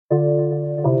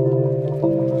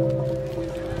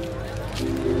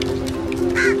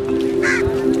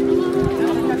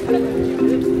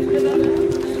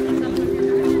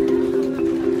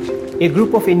A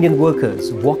group of Indian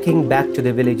workers walking back to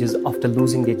their villages after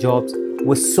losing their jobs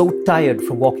were so tired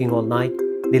from walking all night,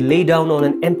 they lay down on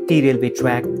an empty railway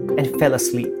track and fell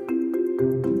asleep.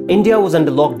 India was under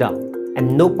lockdown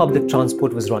and no public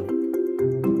transport was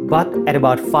running. But at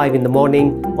about 5 in the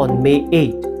morning on May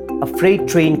 8, a freight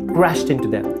train crashed into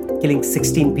them, killing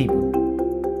 16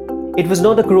 people. It was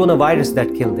not the coronavirus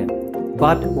that killed them,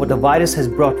 but what the virus has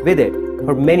brought with it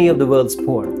for many of the world's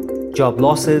poor: job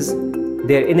losses,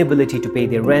 their inability to pay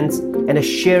their rents, and a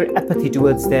sheer apathy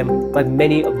towards them by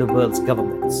many of the world's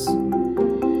governments.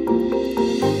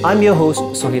 I'm your host,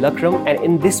 Suhail Akram, and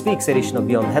in this week's edition of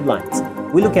Beyond the Headlines,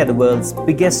 we look at the world's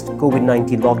biggest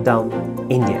COVID-19 lockdown,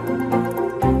 India.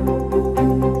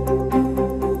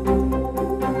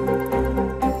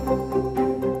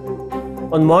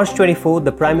 On March 24,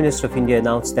 the Prime Minister of India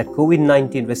announced that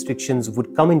COVID-19 restrictions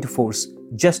would come into force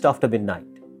just after midnight.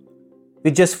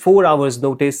 With just 4 hours'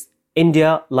 notice,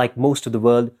 India, like most of the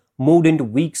world, moved into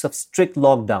weeks of strict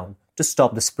lockdown to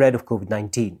stop the spread of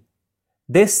COVID-19.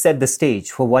 This set the stage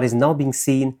for what is now being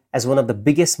seen as one of the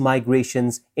biggest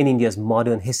migrations in India's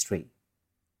modern history.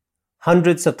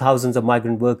 Hundreds of thousands of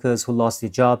migrant workers who lost their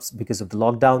jobs because of the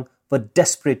lockdown were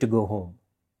desperate to go home.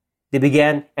 They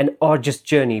began an arduous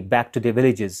journey back to their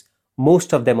villages,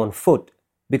 most of them on foot,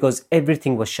 because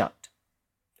everything was shut.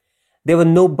 There were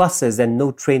no buses and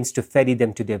no trains to ferry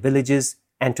them to their villages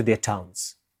and to their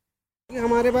towns. We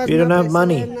don't have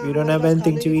money. We don't have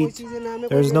anything to eat.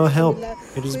 There is no help.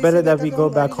 It is better that we go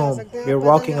back home. We are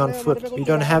walking on foot. We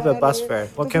don't have a bus fare.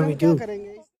 What can we do?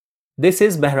 This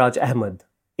is Mehraj Ahmed,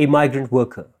 a migrant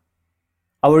worker.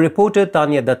 Our reporter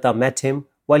Taniya Dutta met him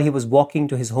while he was walking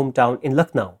to his hometown in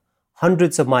Lucknow,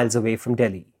 hundreds of miles away from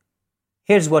Delhi.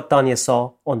 Here's what Taniya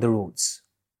saw on the roads.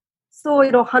 So,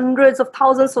 hundreds of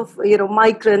thousands of,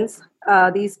 migrants,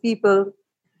 these people,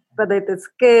 whether it is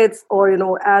kids or,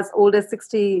 as old as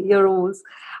 60-year-olds,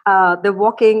 they're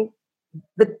walking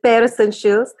with bare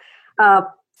essentials.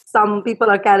 Some people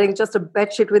are carrying just a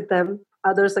bedsheet with them.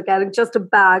 Others are carrying just a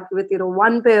bag with,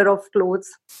 one pair of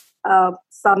clothes.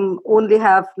 Some only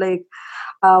have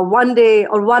one day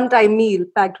or one-time meal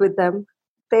packed with them.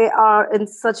 They are in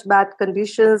such bad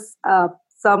conditions.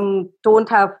 Some don't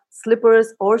have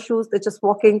slippers or shoes. They're just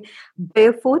walking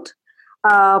barefoot.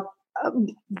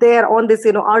 They're on this,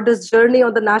 arduous journey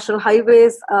on the national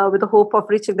highways with the hope of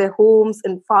reaching their homes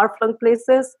in far-flung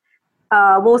places,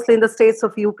 mostly in the states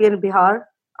of UP and Bihar.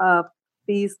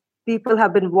 These people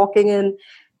have been walking in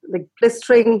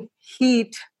blistering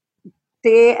heat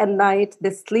day and night.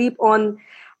 They sleep on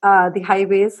the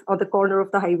highways, on the corner of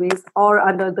the highways, or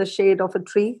under the shade of a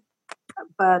tree.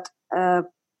 But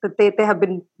they have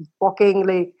been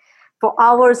walking for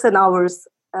hours and hours.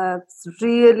 It's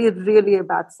really, really a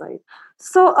bad sight.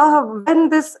 So when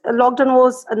this lockdown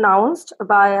was announced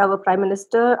by our Prime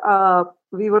Minister,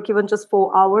 we were given just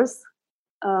 4 hours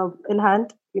in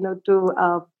hand,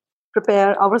 to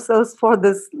prepare ourselves for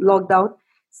this lockdown.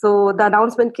 So the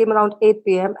announcement came around 8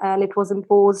 p.m. and it was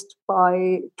imposed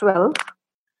by 12.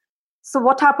 So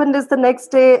what happened is the next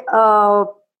day,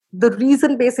 the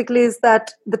reason basically is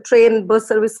that the train and bus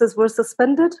services were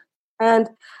suspended. And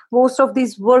most of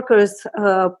these workers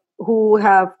who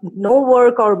have no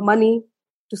work or money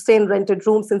to stay in rented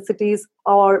rooms in cities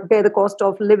or bear the cost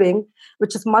of living,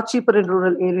 which is much cheaper in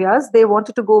rural areas, they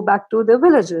wanted to go back to their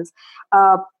villages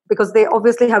because they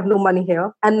obviously have no money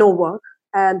here and no work.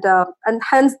 And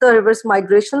hence the reverse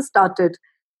migration started.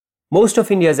 Most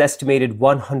of India's estimated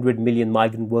 100 million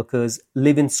migrant workers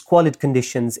live in squalid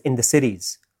conditions in the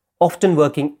cities, often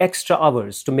working extra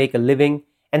hours to make a living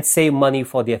and save money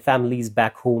for their families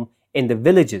back home in the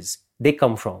villages they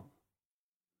come from.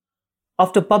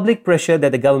 After public pressure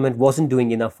that the government wasn't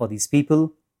doing enough for these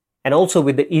people, and also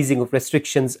with the easing of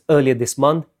restrictions earlier this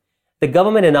month, the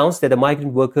government announced that the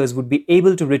migrant workers would be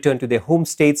able to return to their home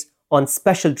states on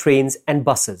special trains and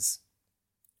buses.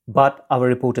 But our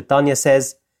reporter Taniya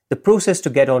says the process to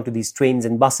get onto these trains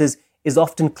and buses is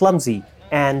often clumsy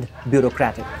and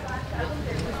bureaucratic.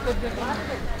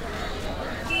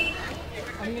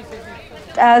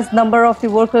 As number of the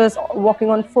workers walking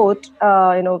on foot,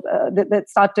 that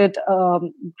started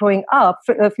growing up.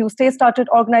 A few states started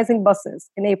organizing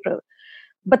buses in April.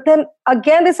 But then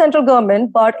again, the central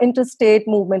government barred interstate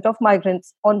movement of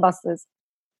migrants on buses.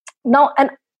 Now,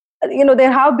 and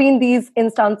there have been these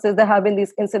instances, there have been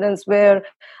these incidents where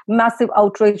massive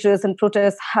outrages and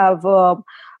protests have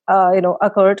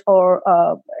occurred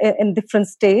or in different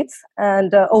states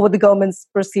and over the government's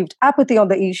perceived apathy on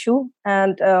the issue.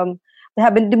 And there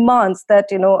have been demands that,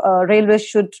 railways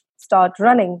should start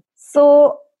running.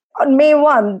 So on May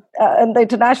 1, on the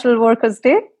International Workers'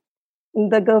 Day,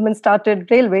 the government started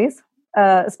railways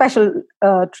special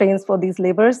trains for these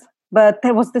laborers. But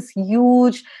there was this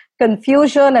huge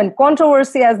confusion and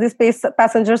controversy as these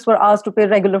passengers were asked to pay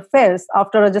regular fares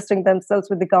after registering themselves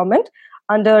with the government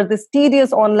under this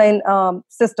tedious online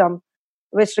system,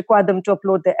 which required them to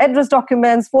upload their address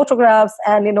documents, photographs,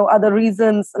 and other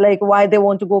reasons like why they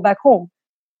want to go back home.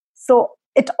 So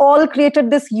it all created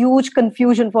this huge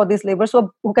confusion for these laborers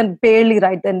who can barely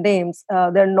write their names.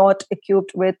 They're not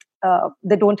equipped with,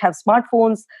 they don't have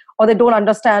smartphones, or they don't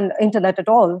understand internet at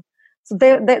all. So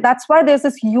that's why there's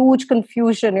this huge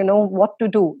confusion, what to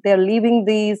do. They're leaving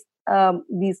these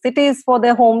cities for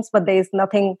their homes, but there is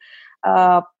nothing,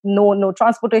 no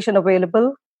transportation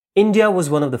available. India was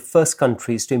one of the first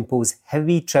countries to impose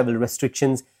heavy travel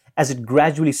restrictions as it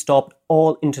gradually stopped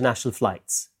all international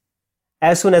flights.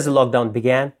 As soon as the lockdown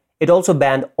began, it also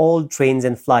banned all trains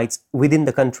and flights within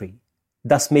the country,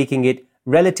 thus making it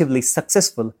relatively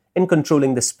successful in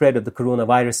controlling the spread of the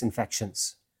coronavirus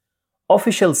infections.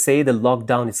 Officials say the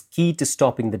lockdown is key to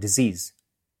stopping the disease,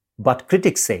 but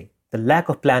critics say the lack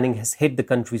of planning has hit the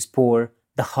country's poor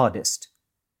the hardest.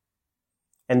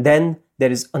 And then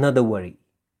there is another worry.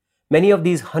 Many of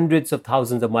these hundreds of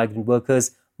thousands of migrant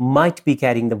workers might be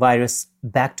carrying the virus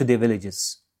back to their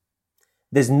villages.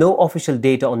 There's no official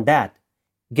data on that,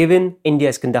 given India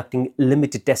is conducting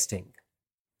limited testing.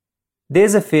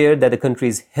 There's a fear that the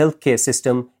country's healthcare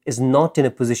system is not in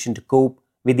a position to cope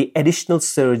with the additional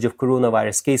surge of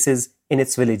coronavirus cases in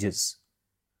its villages.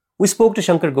 We spoke to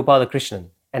Shankar Gopalakrishnan,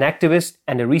 an activist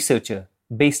and a researcher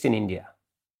based in India.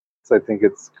 So I think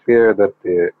it's clear that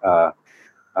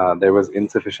there was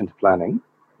insufficient planning,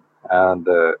 and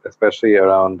especially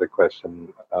around the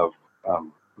question of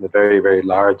the very, very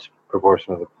large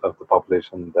proportion of the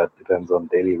population that depends on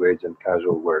daily wage and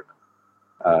casual work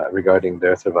regarding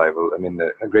their survival. I mean,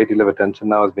 a great deal of attention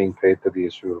now is being paid to the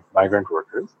issue of migrant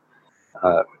workers,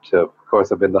 which of course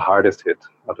have been the hardest hit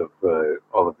out of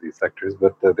all of these sectors,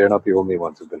 but they're not the only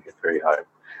ones who've been hit very hard.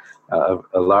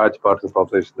 A large part of the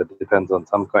population that depends on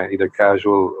some kind, either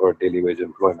casual or daily wage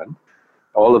employment,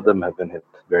 all of them have been hit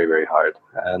very, very hard.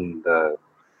 And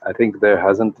I think there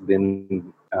hasn't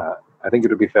been, I think it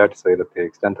would be fair to say that the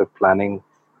extent of planning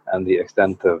and the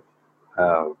extent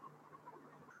of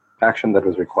action that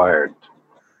was required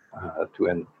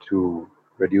to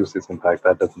reduce its impact,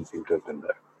 that doesn't seem to have been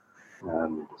there.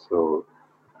 And so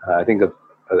I think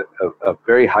a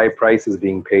very high price is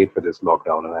being paid for this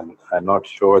lockdown, and I'm not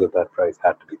sure that price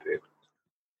had to be paid.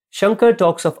 Shankar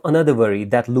talks of another worry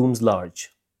that looms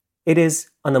large. It is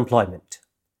unemployment.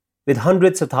 With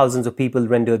hundreds of thousands of people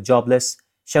rendered jobless,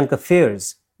 Shankar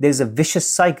fears there is a vicious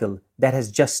cycle that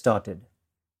has just started.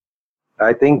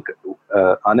 I think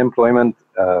unemployment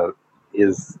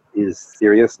is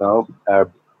serious now.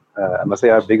 I must say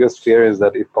our biggest fear is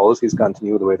that if policies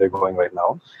continue the way they're going right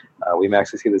now, we may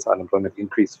actually see this unemployment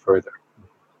increase further,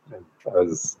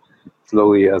 as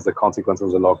slowly as the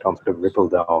consequences of the lockdown sort of ripple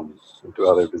down into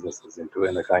other businesses,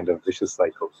 in a kind of vicious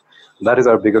cycle. And that is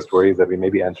our biggest worry, that we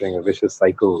may be entering a vicious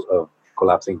cycle of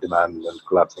collapsing demand and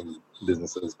collapsing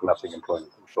businesses, collapsing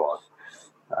employment, and so on.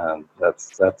 And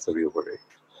that's a real worry.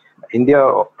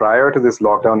 India, prior to this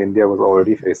lockdown, India was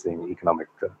already facing economic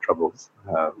troubles,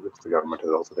 which the government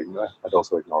had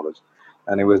also acknowledged.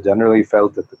 And it was generally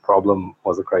felt that the problem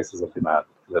was a crisis of demand,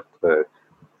 that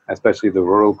especially the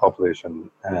rural population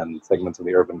and segments of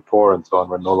the urban poor and so on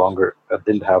were no longer,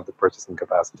 didn't have the purchasing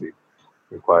capacity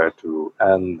required to.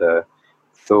 And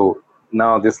so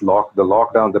now the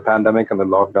lockdown, the pandemic and the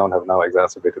lockdown have now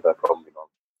exacerbated that problem.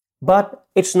 But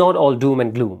it's not all doom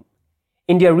and gloom.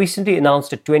 India recently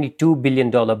announced a $22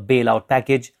 billion bailout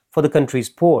package for the country's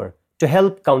poor to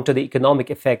help counter the economic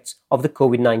effects of the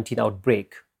COVID-19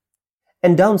 outbreak.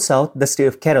 And down south, the state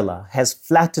of Kerala has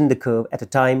flattened the curve at a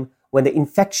time when the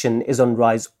infection is on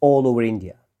rise all over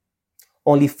India.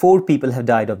 Only 4 people have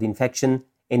died of the infection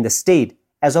in the state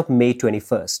as of May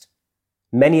 21st.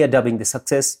 Many are dubbing the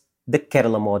success the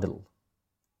Kerala model.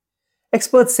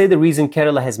 Experts say the reason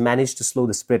Kerala has managed to slow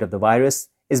the spread of the virus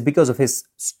is because of its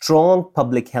strong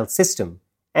public health system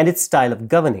and its style of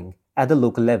governing at the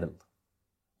local level.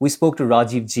 We spoke to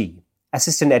Rajiv G,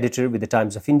 assistant editor with the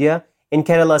Times of India in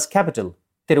Kerala's capital,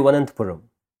 Thiruvananthapuram.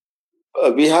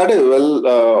 We had a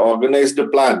well-organized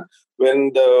plan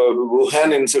when the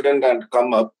Wuhan incident had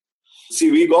come up.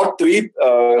 See, we got 3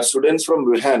 students from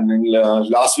Wuhan in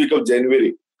last week of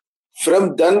January.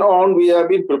 From then on, we have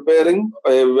been preparing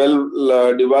a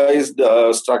well-devised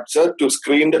structure to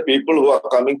screen the people who are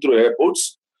coming through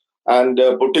airports and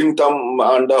putting them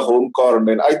under home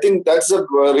quarantine. I think that's the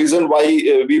reason why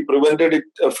we prevented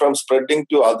it from spreading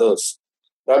to others.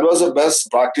 That was the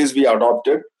best practice we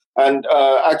adopted. And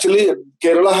actually,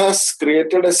 Kerala has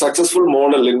created a successful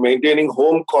model in maintaining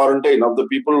home quarantine of the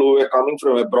people who were coming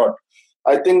from abroad.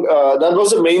 I think that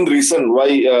was the main reason why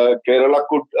Kerala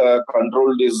could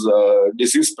control this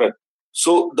disease spread.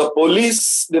 So the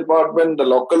police department, the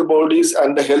local bodies,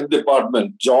 and the health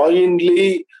department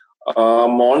jointly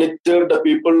monitored the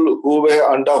people who were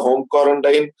under home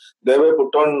quarantine. They were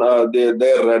put on their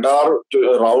radar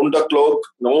round the clock.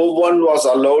 No one was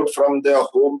allowed from their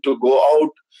home to go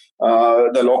out.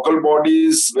 The local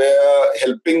bodies were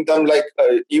helping them,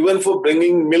 even for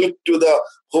bringing milk to the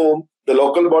home, the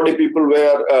local body people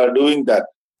were doing that.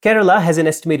 Kerala has an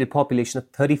estimated population of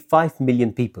 35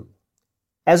 million people.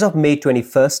 As of May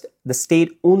 21st, the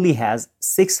state only has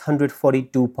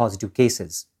 642 positive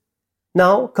cases.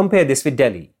 Now, compare this with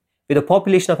Delhi. With a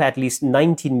population of at least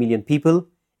 19 million people,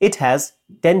 it has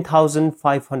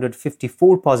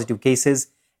 10,554 positive cases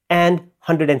and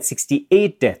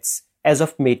 168 deaths as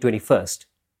of May 21st.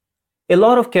 A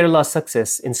lot of Kerala's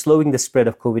success in slowing the spread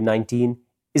of COVID-19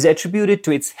 is attributed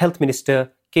to its health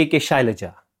minister, K.K.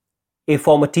 Shailaja. A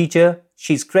former teacher,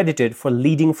 she's credited for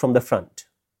leading from the front.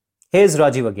 Here's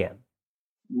Rajiv again.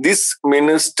 This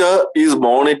minister is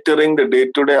monitoring the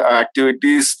day-to-day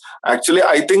activities. Actually,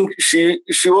 I think she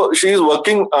is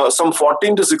working some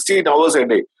 14 to 16 hours a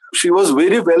day. She was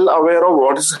very well aware of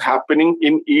what is happening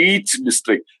in each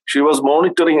district. She was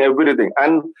monitoring everything.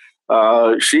 And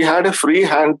she had a free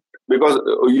hand because,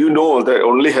 the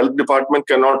only health department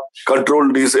cannot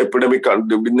control this epidemic.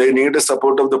 They need the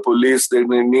support of the police. They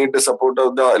need the support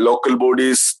of the local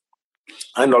bodies.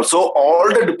 And also all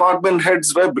the department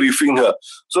heads were briefing her.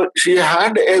 So she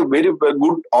had a very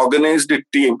good organized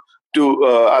team to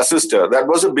assist her. That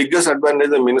was the biggest advantage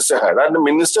the minister had. And the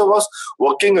minister was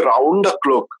working round the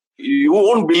clock. You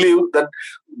won't believe that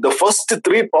the first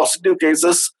 3 positive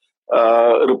cases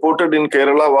reported in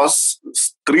Kerala was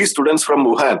 3 students from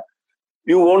Wuhan.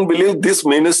 You won't believe this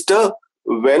minister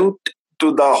went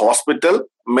to the hospital,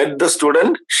 met the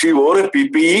student, she wore a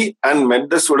PPE and met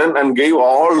the student and gave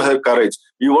all her courage.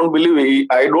 You won't believe,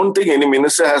 I don't think any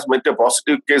minister has met a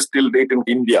positive case till date in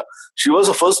India. She was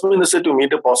the first minister to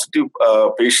meet a positive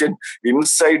patient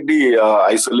inside the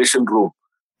isolation room.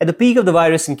 At the peak of the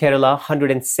virus in Kerala,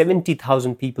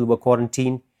 170,000 people were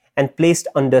quarantined and placed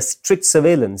under strict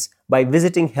surveillance by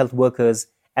visiting health workers,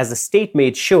 as the state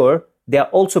made sure they are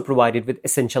also provided with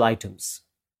essential items.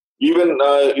 Even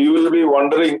you will be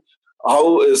wondering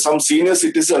how some senior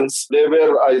citizens, they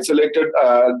were isolated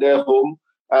at their home,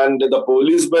 and the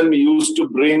policemen used to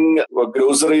bring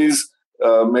groceries,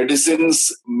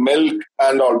 medicines, milk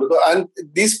and all. And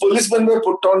these policemen were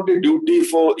put on the duty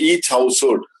for each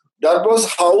household. That was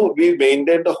how we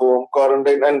maintained the home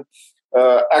quarantine. And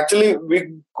actually,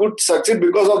 we could succeed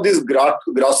because of this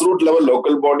grassroots level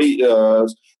local body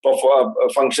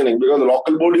functioning, because the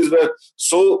local bodies were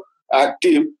so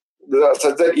active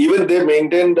such that even they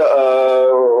maintained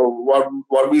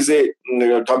what we say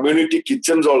community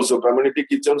kitchens also. Community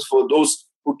kitchens for those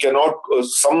who cannot.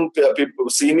 Some people,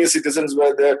 senior citizens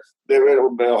were there.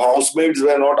 Housemaids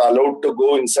were not allowed to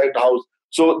go inside the house.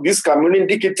 So these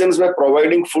community kitchens were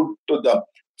providing food to them.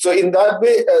 So in that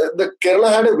way, the Kerala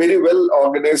had a very well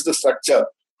organized structure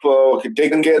for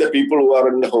taking care of the people who are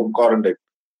in the home quarantine.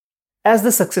 As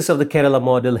the success of the Kerala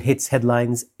model hits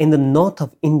headlines, in the north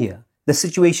of India, the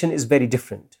situation is very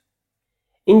different.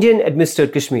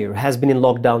 Indian-administered Kashmir has been in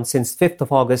lockdown since 5th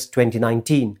of August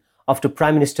 2019 after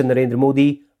Prime Minister Narendra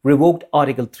Modi revoked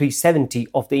Article 370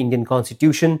 of the Indian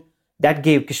Constitution that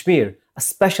gave Kashmir a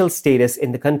special status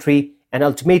in the country and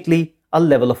ultimately a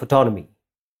level of autonomy.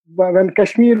 When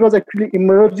Kashmir was actually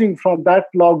emerging from that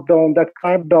lockdown, that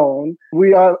crackdown,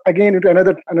 we are again into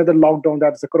another lockdown,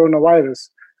 that's the coronavirus.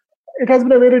 It has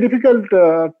been a very difficult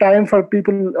time for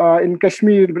people in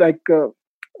Kashmir.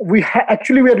 We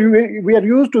are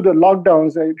used to the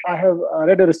lockdowns. I have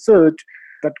read a research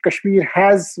that Kashmir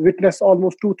has witnessed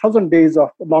almost 2,000 days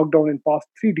of lockdown in past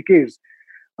 3 decades.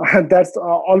 That's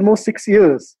almost 6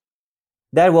 years.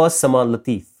 That was Samaan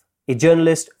Lateef, a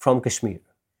journalist from Kashmir.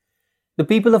 The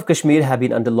people of Kashmir have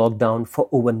been under lockdown for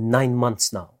over 9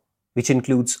 months now, which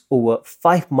includes over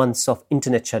 5 months of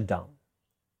internet shutdown.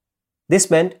 This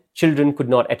meant children could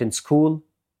not attend school,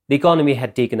 the economy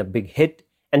had taken a big hit,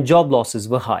 and job losses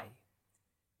were high.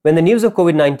 When the news of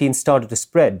COVID-19 started to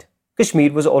spread,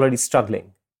 Kashmir was already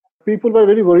struggling. People were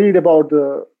very worried about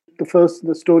the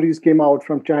stories came out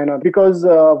from China because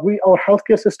our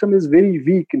healthcare system is very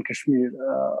weak in Kashmir.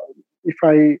 If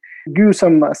I give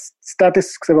some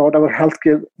statistics about our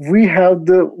healthcare, we have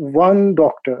the one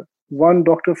doctor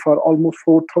for almost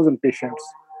 4,000 patients.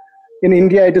 In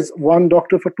India, it is one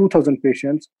doctor for 2,000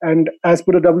 patients. And as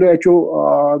per the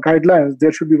WHO guidelines,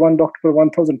 there should be one doctor for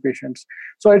 1,000 patients.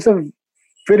 So it's a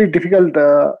very difficult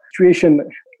situation.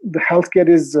 The healthcare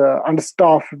is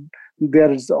understaffed.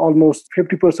 There is almost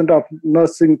 50% of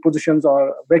nursing positions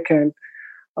are vacant.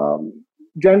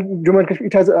 Jammu and Kashmir,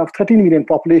 it has a 13 million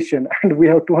population, and we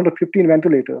have 215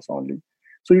 ventilators only.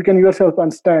 So you can yourself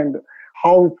understand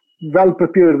how well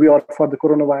prepared we are for the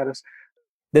coronavirus.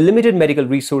 The limited medical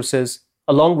resources,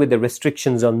 along with the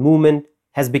restrictions on movement,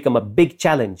 has become a big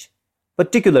challenge,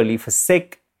 particularly for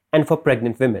sick and for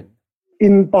pregnant women.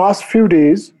 In past few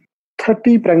days,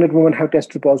 30 pregnant women have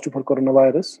tested positive for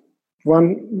coronavirus.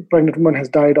 One pregnant woman has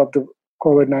died of the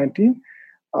COVID-19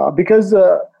 because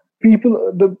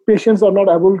the patients are not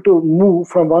able to move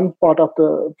from one part of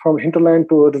from hinterland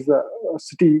towards the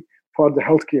city for the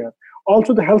healthcare.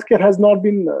 Also, the healthcare has not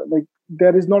been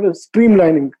there is not a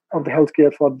streamlining of the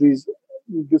healthcare for these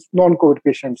non-COVID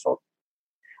patients. So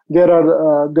there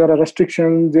are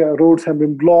restrictions. The roads have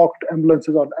been blocked.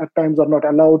 Ambulances at times are not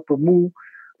allowed to move.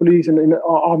 Police and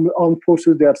armed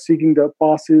forces, they are seeking the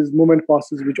passes, movement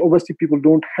passes, which obviously people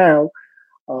don't have.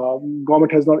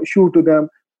 Government has not issued to them.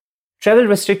 Travel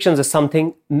restrictions are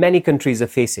something many countries are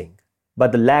facing,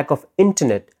 but the lack of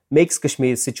internet makes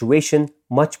Kashmir's situation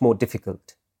much more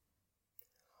difficult.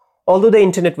 Although the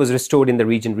internet was restored in the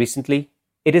region recently,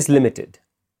 it is limited.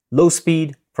 Low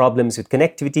speed, problems with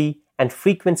connectivity, and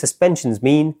frequent suspensions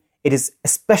mean it is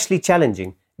especially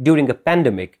challenging during a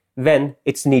pandemic when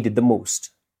it's needed the most.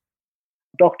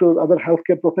 Doctors, other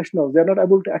healthcare professionals, they're not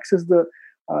able to access the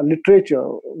literature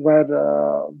where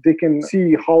they can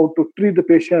see how to treat the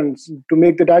patients, to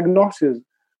make the diagnosis.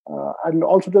 And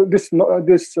also this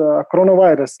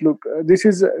coronavirus, look, this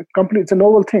is it's a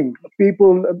novel thing.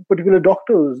 People, particularly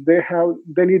doctors,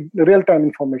 they need real-time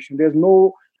information. There's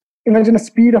no, imagine a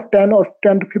speed of 10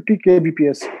 to 50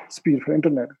 kbps speed for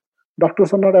internet.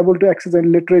 Doctors are not able to access any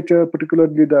literature,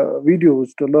 particularly the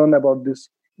videos, to learn about this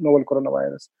novel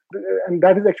coronavirus. And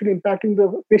that is actually impacting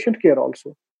the patient care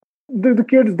also. The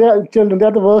kids, children, they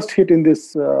are the worst hit in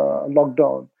this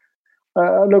lockdown.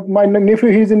 Look, my nephew,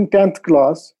 he's in 10th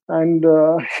class, and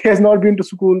he has not been to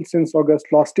school since August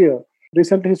last year.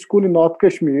 Recently, his school in North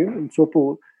Kashmir, in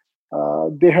Sopur,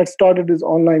 they had started his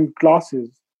online classes.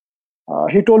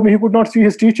 He told me he could not see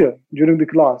his teacher during the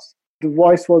class. The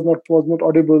voice was not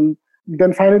audible.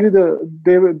 Then finally,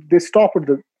 they stopped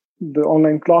the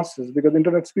online classes because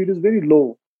internet speed is very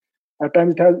low. At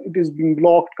times, it is being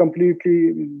blocked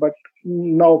completely. But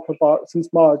now,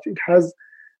 since March,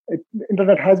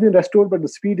 internet has been restored, but the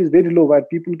speed is very low, where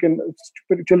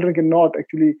children cannot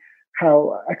actually have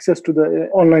access to the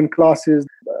online classes.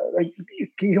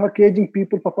 You are caging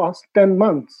people for past 10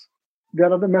 months.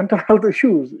 There are the mental health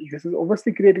issues. This is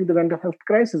obviously creating the mental health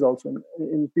crisis also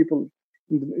in people,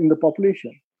 in the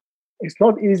population. It's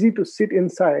not easy to sit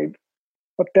inside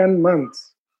for 10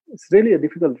 months. It's really a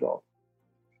difficult job.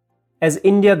 As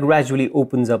India gradually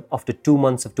opens up after 2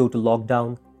 months of total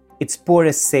lockdown, its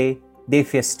poorest say they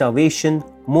fear starvation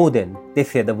more than they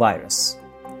fear the virus.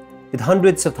 With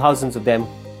hundreds of thousands of them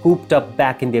cooped up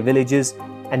back in their villages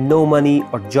and no money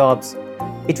or jobs,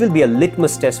 it will be a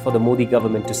litmus test for the Modi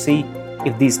government to see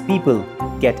if these people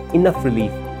get enough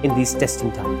relief in these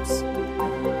testing times.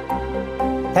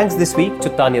 Thanks this week to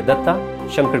Taniya Dutta,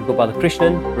 Shankar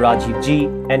Gopalakrishnan, Rajiv G,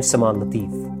 and Samaan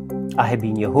Lateef. I have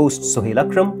been your host, Suhail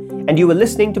Akram, and you were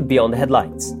listening to Beyond the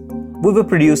Headlines. We were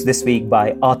produced this week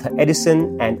by Arthur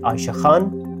Edison and Aisha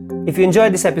Khan. If you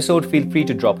enjoyed this episode, feel free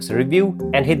to drop us a review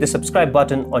and hit the subscribe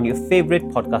button on your favorite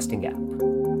podcasting app.